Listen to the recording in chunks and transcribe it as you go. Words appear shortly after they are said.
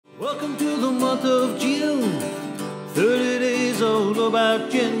Welcome to the month of June, 30 days all about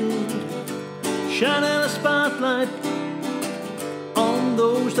gin. Shining a spotlight on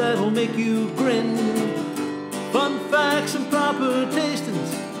those that'll make you grin. Fun facts and proper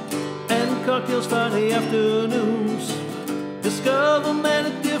tastings and cocktails Friday afternoons. Discover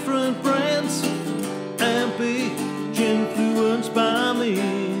many different brands and be influenced by me.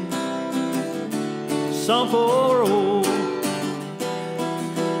 Some for all.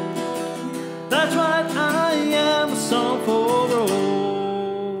 That's right, I am a song for all.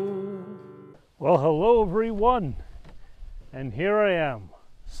 Well, hello everyone, and here I am,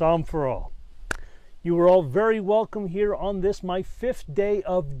 Psalm for All. You are all very welcome here on this, my 5th day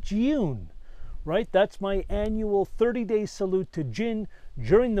of Gi-Une, right? That's my annual 30-day salute to gin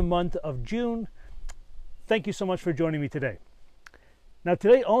during the month of June. Thank you so much for joining me today. Now,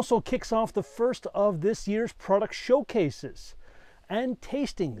 today also kicks off the first of this year's product showcases and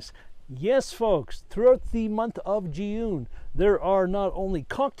tastings. Yes, folks, throughout the month of Gi-Une, there are not only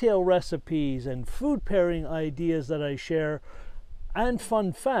cocktail recipes and food pairing ideas that I share and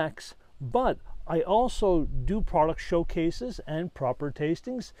fun facts, but I also do product showcases and proper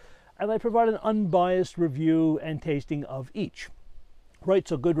tastings, and I provide an unbiased review and tasting of each. Right,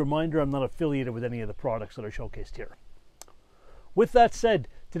 so good reminder, I'm not affiliated with any of the products that are showcased here. With that said,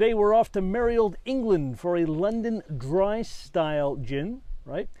 today we're off to merry old England for a London dry style gin,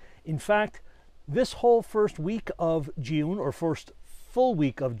 right? In fact, this whole first week of June, or first full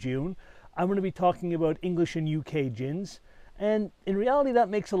week of June, I'm going to be talking about English and UK gins. And in reality, that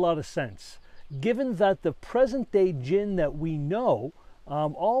makes a lot of sense, given that the present day gin that we know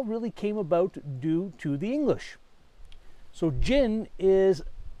all really came about due to the English. So gin is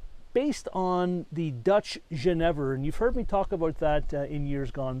based on the Dutch Genever, and you've heard me talk about that in years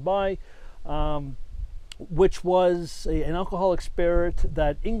gone by. Which was an alcoholic spirit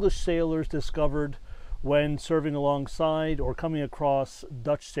that English sailors discovered when serving alongside or coming across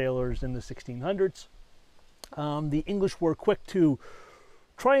Dutch sailors in the 1600s. The English were quick to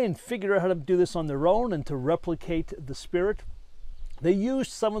try and figure out how to do this on their own and to replicate the spirit. They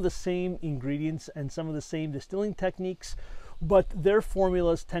used some of the same ingredients and some of the same distilling techniques, but their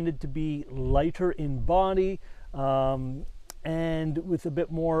formulas tended to be lighter in body, and with a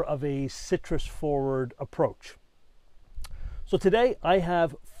bit more of a citrus forward approach. So today I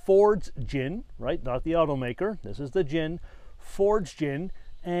have Ford's gin, right? Not the automaker. This is the gin, Ford's gin,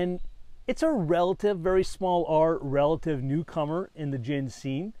 and it's a relative, very small R, relative newcomer in the gin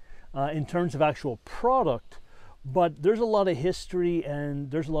scene in terms of actual product, but there's a lot of history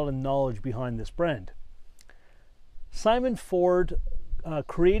and there's a lot of knowledge behind this brand. Simon Ford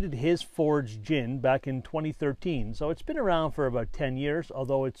created his Ford's gin back in 2013, so it's been around for about 10 years,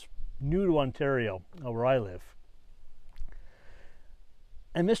 although it's new to Ontario, where I live.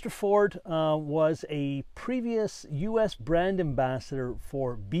 And Mr. Ford was a previous US brand ambassador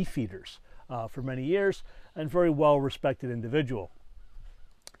for Beefeaters for many years, and very well respected individual.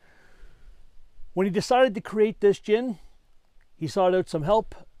 When he decided to create this gin, he sought out some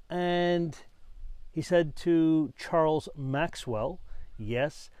help, and he said to Charles Maxwell,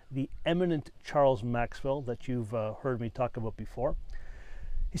 yes, the eminent Charles Maxwell that you've heard me talk about before.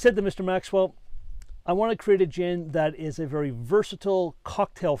 He said to Mr. Maxwell, I want to create a gin that is a very versatile,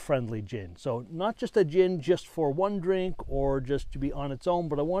 cocktail-friendly gin. So not just a gin just for one drink or just to be on its own,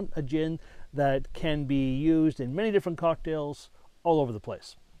 but I want a gin that can be used in many different cocktails all over the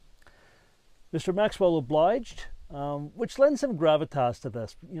place. Mr. Maxwell obliged, which lends some gravitas to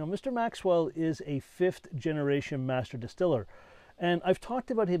this. You know, Mr. Maxwell is a 5th generation master distiller. And I've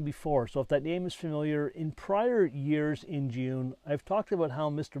talked about him before, so if that name is familiar, in prior years in Gi-Une, I've talked about how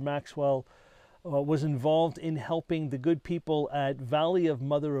Mr. Maxwell was involved in helping the good people at Valley of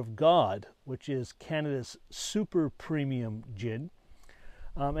Mother of God, which is Canada's super premium gin.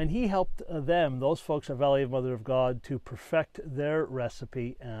 And he helped them, those folks at Valley of Mother of God, to perfect their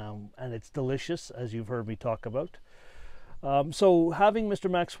recipe, and it's delicious, as you've heard me talk about. So having Mr.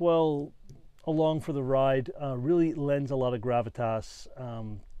 Maxwell along for the ride really lends a lot of gravitas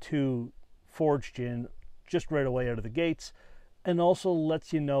to Ford's gin just right away out of the gates, and also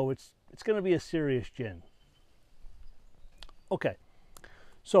lets you know it's going to be a serious gin. Okay,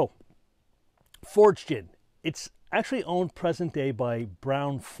 so Ford's gin, it's actually owned present day by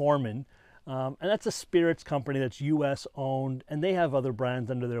Brown-Forman, and that's a spirits company that's US owned, and they have other brands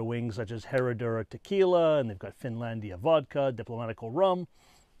under their wings such as Herradura tequila, and they've got Finlandia vodka, Diplomatico rum,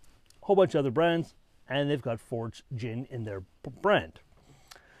 whole bunch of other brands, and they've got Ford's gin in their brand.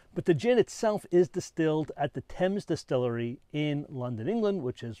 But the gin itself is distilled at the Thames Distillery in London, England,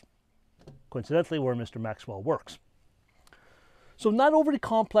 which is coincidentally where Mr. Maxwell works. So not overly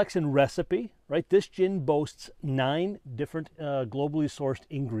complex in recipe, right? This gin boasts 9 different globally sourced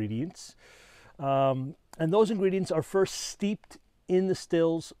ingredients. And those ingredients are first steeped in the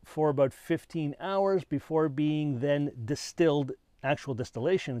stills for about 15 hours before being then distilled, actual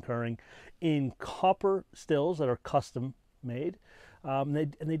distillation occurring in copper stills that are custom made. And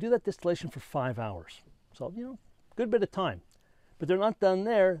they do that distillation for 5 hours. So, you know, good bit of time. But they're not done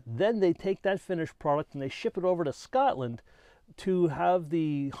there. Then they take that finished product and they ship it over to Scotland to have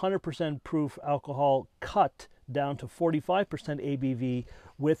the 100% proof alcohol cut down to 45% ABV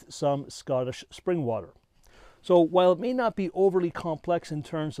with some Scottish spring water. So while it may not be overly complex in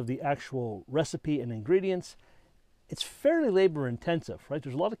terms of the actual recipe and ingredients, it's fairly labor intensive, right?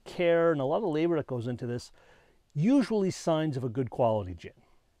 There's a lot of care and a lot of labor that goes into this, usually signs of a good quality gin.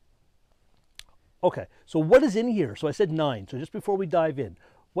 Okay, so what is in here? So I said 9, so just before we dive in,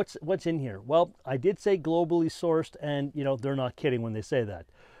 what's in here? Well, I did say globally sourced, and you know, they're not kidding when they say that.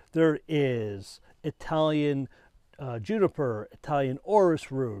 There is Italian juniper, Italian orris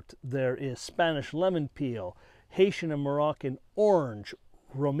root, there is Spanish lemon peel, Haitian and Moroccan orange,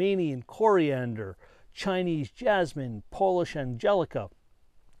 Romanian coriander, Chinese jasmine, Polish angelica,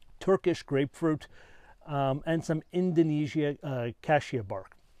 Turkish grapefruit, and some Indonesia cassia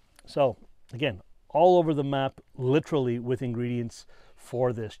bark. So again, all over the map, literally with ingredients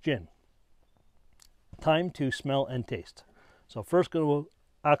for this gin. Time to smell and taste. So first going to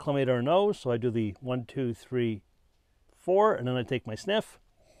acclimate our nose. So I do the 1, 2, 3, 4, and then I take my sniff.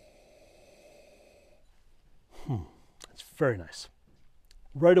 It's very nice.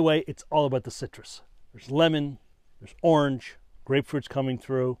 Right away, it's all about the citrus. There's lemon, there's orange, grapefruit's coming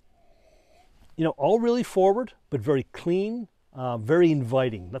through. You know, all really forward, but very clean, very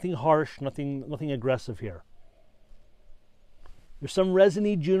inviting. Nothing harsh, nothing aggressive here. There's some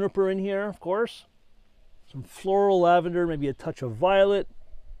resiny juniper in here, of course. Some floral lavender, maybe a touch of violet,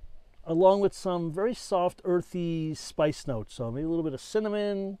 along with some very soft, earthy spice notes. So maybe a little bit of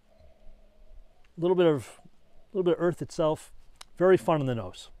cinnamon, a little bit of earth itself. Very fun in the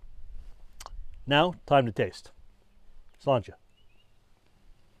nose. Now, time to taste. Sláinte.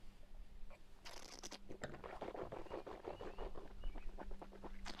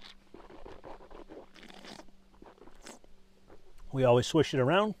 We always swish it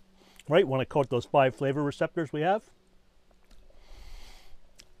around, right? Want to coat those 5 flavor receptors we have.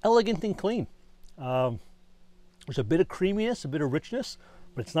 Elegant and clean. There's a bit of creaminess, a bit of richness,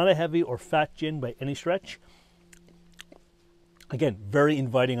 but it's not a heavy or fat gin by any stretch. Again, very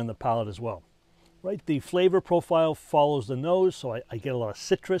inviting on the palate as well, right? The flavor profile follows the nose, so I get a lot of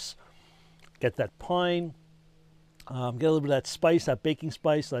citrus, get that pine, get a little bit of that spice, that baking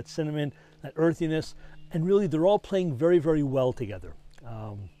spice, that cinnamon, that earthiness, and really they're all playing very, very well together.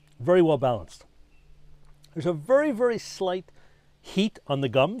 Very well balanced. There's a very, very slight heat on the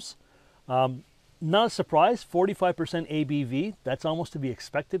gums. Not a surprise, 45% ABV, that's almost to be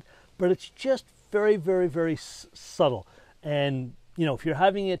expected, but it's just very, very, very subtle. And you know, if you're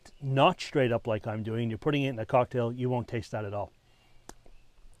having it not straight up like I'm doing, you're putting it in a cocktail, you won't taste that at all.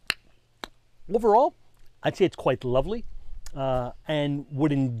 Overall, I'd say it's quite lovely and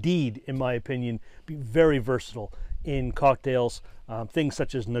would indeed, in my opinion, be very versatile in cocktails, things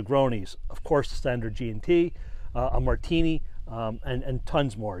such as Negronis, of course the standard G&T, a martini, and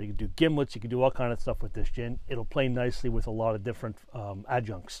tons more. You can do gimlets, you can do all kinds of stuff with this gin. It'll play nicely with a lot of different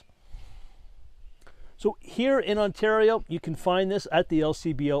adjuncts. So here in Ontario, you can find this at the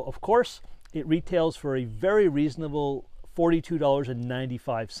LCBO, of course. It retails for a very reasonable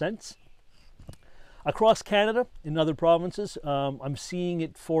 $42.95. Across Canada, in other provinces, I'm seeing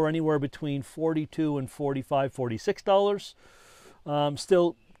it for anywhere between $42 and $45, $46.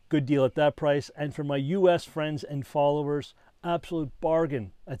 Still good deal at that price. And for my US friends and followers, absolute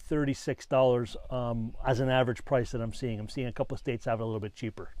bargain at $36 as an average price that I'm seeing. I'm seeing a couple of states have it a little bit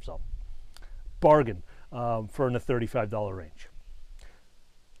cheaper. So bargain for in the $35 range.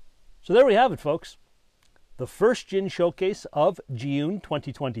 So there we have it, folks. The first gin showcase of Gi-Une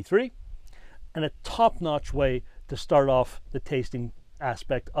 2023, and a top-notch way to start off the tasting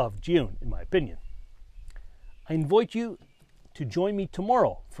aspect of Gi-Une, in my opinion. I invite you to join me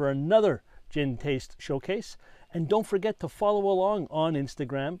tomorrow for another gin taste showcase, and don't forget to follow along on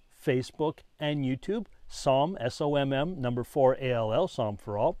Instagram, Facebook, and YouTube, Somm, S-O-M-M, number 4 A-L-L, Somm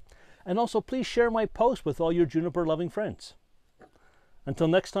for all. And also please share my post with all your juniper-loving friends. Until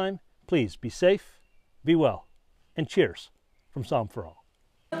next time, please be safe, be well, and cheers from Somm for all.